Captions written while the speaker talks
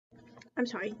I'm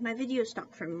sorry, my video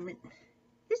stopped for a moment.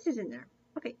 This isn't there.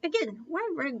 Okay, again, why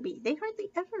rugby? They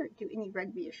hardly ever do any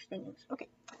rugby-ish things. Okay,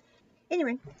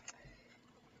 anyway,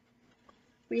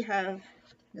 we have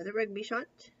another rugby shot.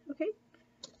 Okay,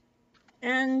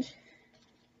 and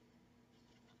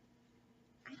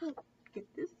I don't get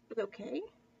this, but okay.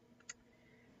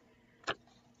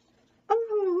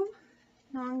 Oh,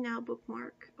 long now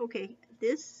bookmark. Okay,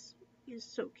 this is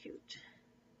so cute.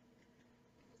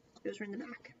 Those are in the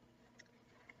back.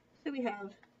 So we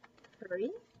have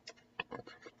Hurry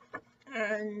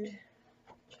and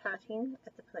chatting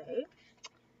at the play.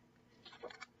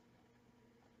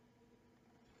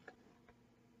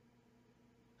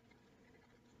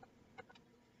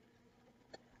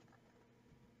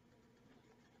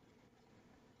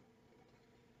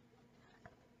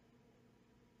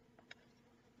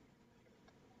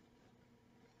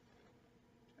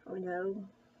 Oh no.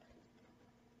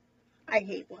 I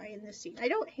hate why in this scene. I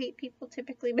don't hate people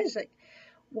typically, but it's like,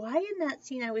 why in that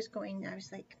scene I was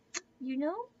like, you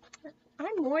know,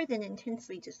 I more than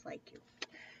intensely dislike you.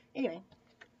 Anyway,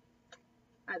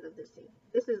 I love this scene.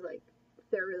 This is like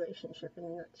their relationship in a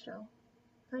nutshell.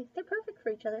 Like, they're perfect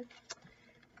for each other.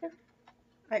 Yeah.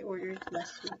 I ordered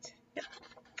less sweet. Yep.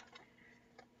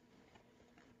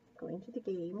 Going to the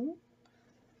game.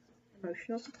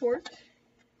 Emotional support.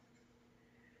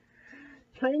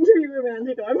 Trying to be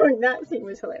romantic. I'm like, that scene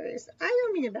was hilarious. I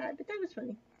don't mean it bad, but that was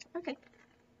funny. Okay.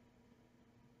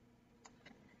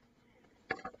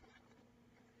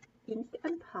 Ink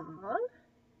and paw.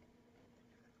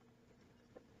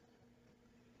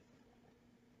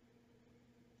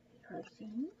 Car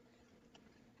scene.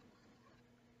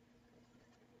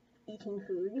 Eating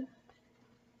food.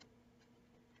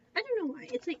 I don't know why.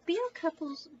 It's like BL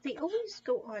couples, they always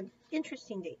go on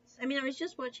interesting dates. I mean, I was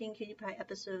just watching Cutie Pie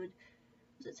episode,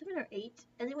 was it 7 or 8?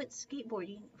 And they went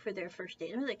skateboarding for their first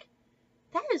date. And I was like,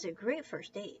 that is a great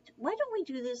first date. Why don't we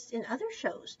do this in other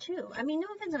shows too? I mean, no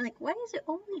offense, I'm like, why is it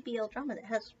only BL drama that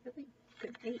has really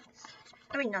good dates?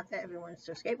 I mean, not that everyone's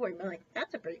so skateboarding, but like,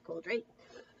 that's a pretty cool date.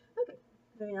 Okay,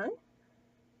 moving on.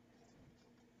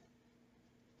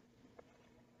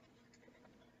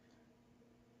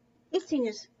 This scene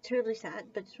is terribly sad,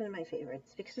 but it's one of my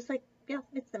favorites because it's like, yeah,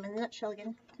 it's them in a nutshell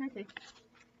again. Okay.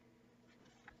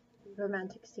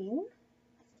 Romantic scene.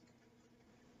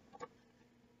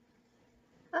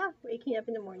 Ah, waking up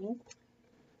in the morning.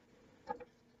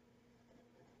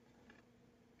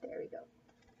 There we go.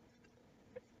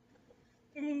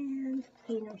 And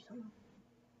Painter song.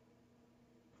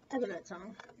 I love that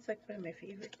song. It's like one of my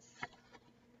favorites.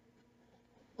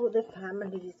 Oh, the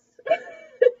families.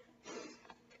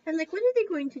 And like, what are they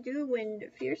going to do when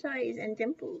Fierce Eyes and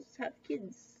Dimples have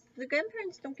kids? The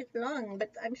grandparents don't get along,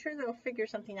 but I'm sure they'll figure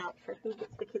something out for who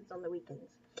gets the kids on the weekends.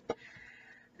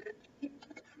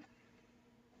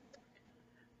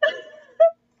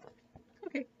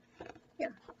 Okay, yeah.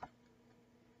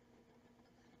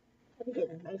 And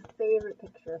again, my favorite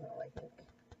picture of all, I think.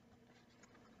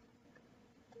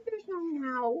 There's no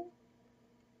now.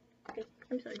 Okay,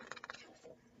 I'm sorry.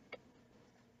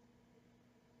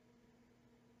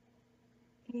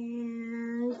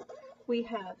 And we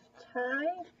have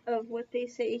tie of what they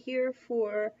say here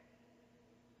for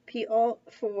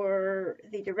for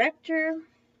the director,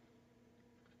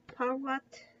 Pawat,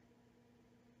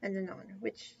 and the non,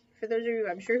 which for those of you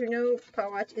I'm sure who know,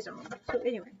 Pawat is on. So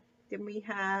anyway, then we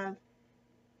have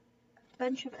a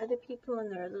bunch of other people in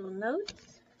their little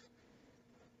notes.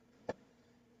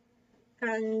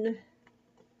 And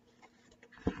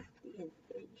the end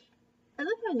page. I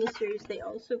love how in this series they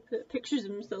also put pictures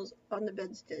of themselves on the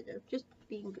bedstead of just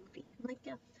being goofy. I'm like,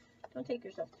 yeah, don't take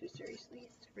yourself too seriously.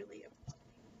 It's really a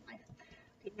life.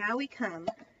 Okay, now we come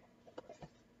to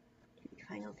the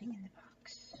final thing in the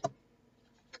box.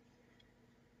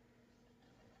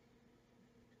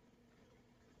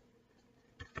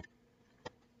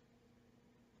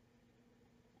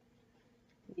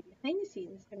 The behind the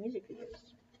scenes and music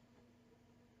videos.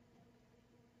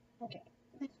 Okay,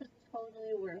 this was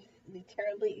totally worth the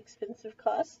terribly expensive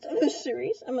cost of the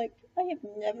series. I'm like, I have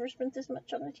never spent this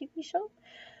much on a TV show.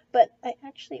 But I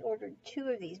actually ordered 2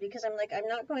 of these because I'm like, I'm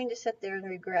not going to sit there and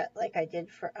regret like I did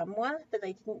for Umwa that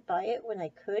I didn't buy it when I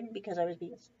could because I was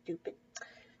being stupid.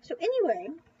 So anyway,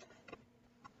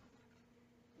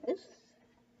 this is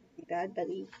the Bad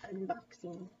Buddy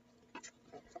unboxing.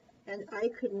 And I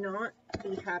could not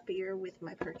be happier with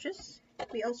my purchase.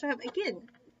 We also have, again,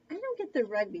 I don't get the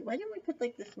rugby. Why didn't we put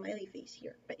like the smiley face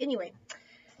here? But anyway,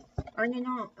 our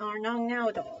Nong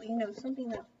Now doll, you know, something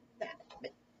like that.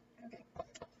 But okay.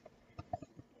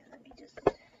 Let me just,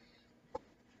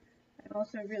 I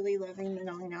Also really loving the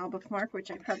Nong Now bookmark,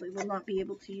 which I probably will not be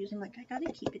able to use. I'm like, I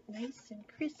gotta keep it nice and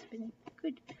crisp and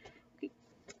good. Okay,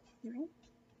 here.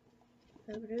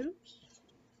 Photos.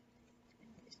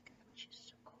 This couch is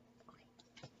so cool.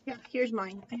 Okay. Yeah, here's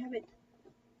mine. I have it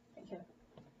right here.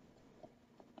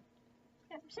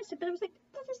 Yeah, I'm obsessed, but I was like,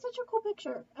 that is such a cool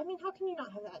picture. I mean, how can you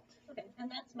not have that? Okay, and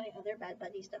that's my other Bad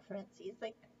Buddy stuff from Etsy. It's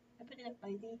like, I put it up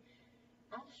by the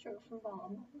Astro from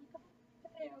Bomb. Oh my god,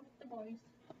 there, the boys.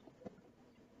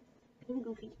 And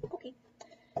Goofy. Okay,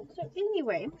 so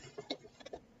anyway,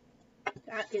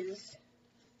 that is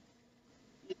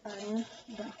the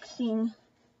unboxing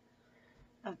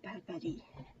of Bad Buddy.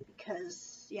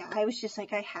 Because, yeah, I was just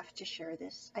like, I have to share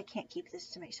this. I can't keep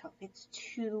this to myself. It's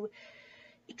too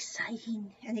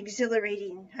exciting and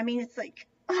exhilarating. I mean, it's like,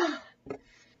 ah.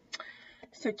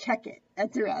 So check it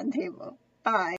at the round table. Bye.